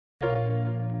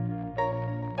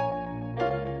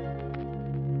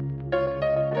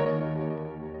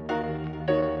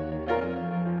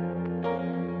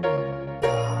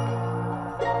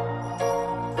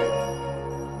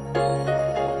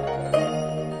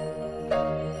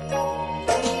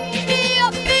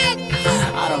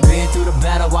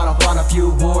a few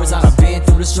wars. I done been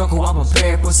through the struggle, I'm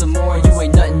prepared for some more. You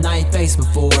ain't nothing I ain't faced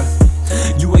before.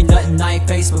 You ain't nothing I ain't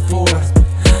faced before.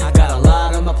 I got a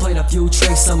lot on my plate, a few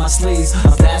tricks on my sleeves.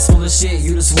 A past full of shit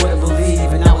you just wouldn't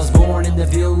believe. And I was born in the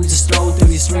view, just strolled through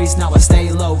these streets. Now I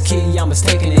stay low key, I'm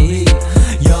mistaken the heat.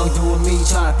 Young doing me,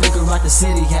 trying to figure out the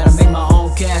city. Had to make my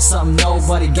own cash, something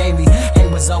nobody gave me.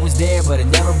 Hate was always there, but it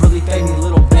never really paid me.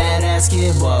 Little badass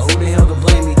kid, but who the hell could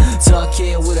blame me? Tough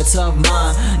kid with a tough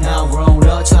mind. Now I'm grown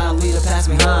up, trying to leave the past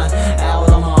behind. Out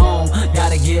on my own,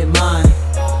 gotta get mine.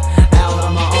 Out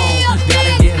on my own,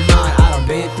 gotta get mine. I done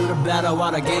been through the battle,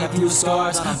 I done gained a few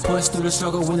scars. Pushed through the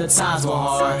struggle when the times were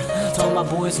hard. Told my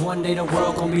boys one day the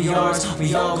world gon' be ours.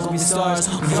 We all gon' be stars,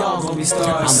 we all gon' be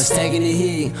stars. I'm mistaken the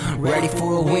heat, ready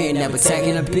for a win, never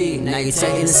taking a beat. Now you're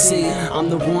taking a seat, I'm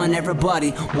the one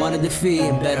everybody wanna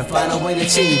defeat. Better find a way to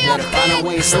cheat, better find a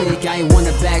way to sneak. I ain't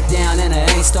wanna back down and I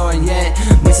ain't starting yet.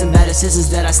 Made some bad decisions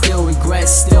that I still regret.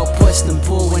 Still pushed and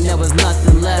pulled when there was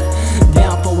nothing left.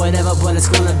 Down for whatever, but it's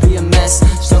gonna be a mess.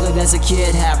 Struggled as a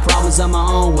kid, had problems on my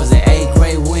own. Was an 8th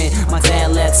grade win, my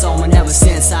dad left home. And ever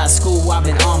since high school I've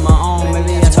been on my own.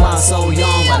 Maybe that's why I'm so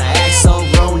young, but I act so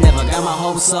grown. Never got my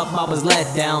hopes up, I was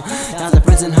let down. Down to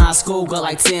prison, high school, got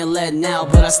like 10 let now.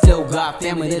 But I still got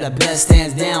family that the best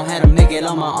stands down. Had to make it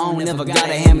on my own, never got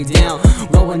a hand me down.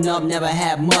 Growing up, never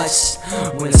had much.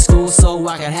 Went to school so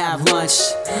I could have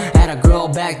lunch. Had a girl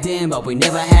back then, but we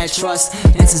never had trust.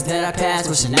 Answers that I passed,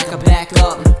 wishing I could back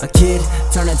up. A kid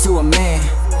turned into a man.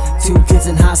 2 kids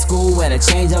in high school, had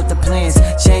to change up the plans.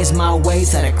 Changed my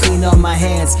ways, had to clean up my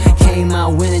hands. Came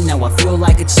out winning, now I feel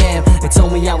like a champ. They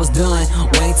told me I was done,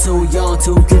 way too young.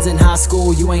 2 kids in high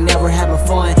school, you ain't never having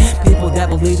fun. People that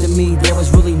believed in me, there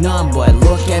was really none. But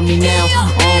look at me now,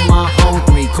 on my own.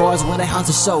 3 cars with a house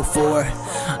to show for.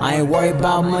 I ain't worried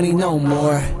about money no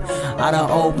more. I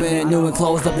done opened a new and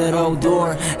closed up that old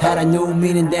door. Had a new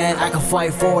meaning that I could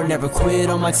fight for. Never quit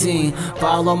on my team,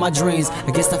 follow my dreams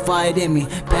against the fight in me.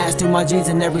 Passed through my dreams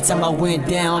and every time I went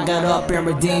down, got up and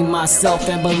redeemed myself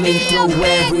and believed through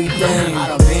everything. I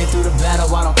done been through the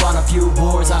battle, I done fought a few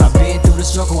wars. I done been through the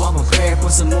struggle, I'm prepared for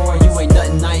some more. You ain't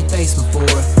nothing I ain't faced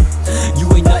before. You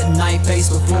ain't nothing I ain't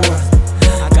faced before.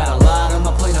 I got a lot on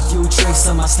my plate, a few tricks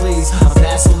on my sleeves. A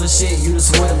past full of shit you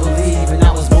just wouldn't believe. And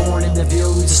I was born in the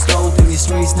view, just strolled through these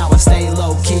streets. Now I stay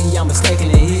low key, I'm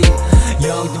mistaken the heat.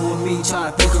 Young doing me,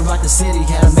 trying to figure out the city.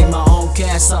 Had to make my own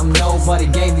cash, something nobody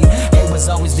gave me. Hate was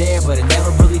always there, but it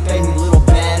never really paid me. Little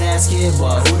badass kid,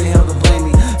 but who the hell could blame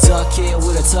me? Tough kid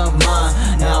with a tough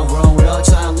mind. Now I'm grown up,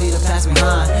 trying to leave the past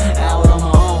behind. Out on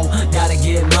my own, gotta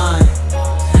get mine.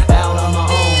 Out on my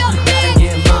own, gotta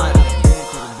get mine.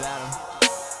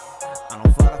 I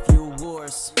done fought a few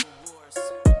wars.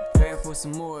 Prepare for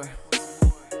some more.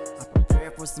 I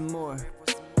prepare for some more.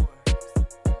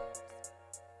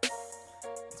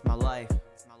 It's my life.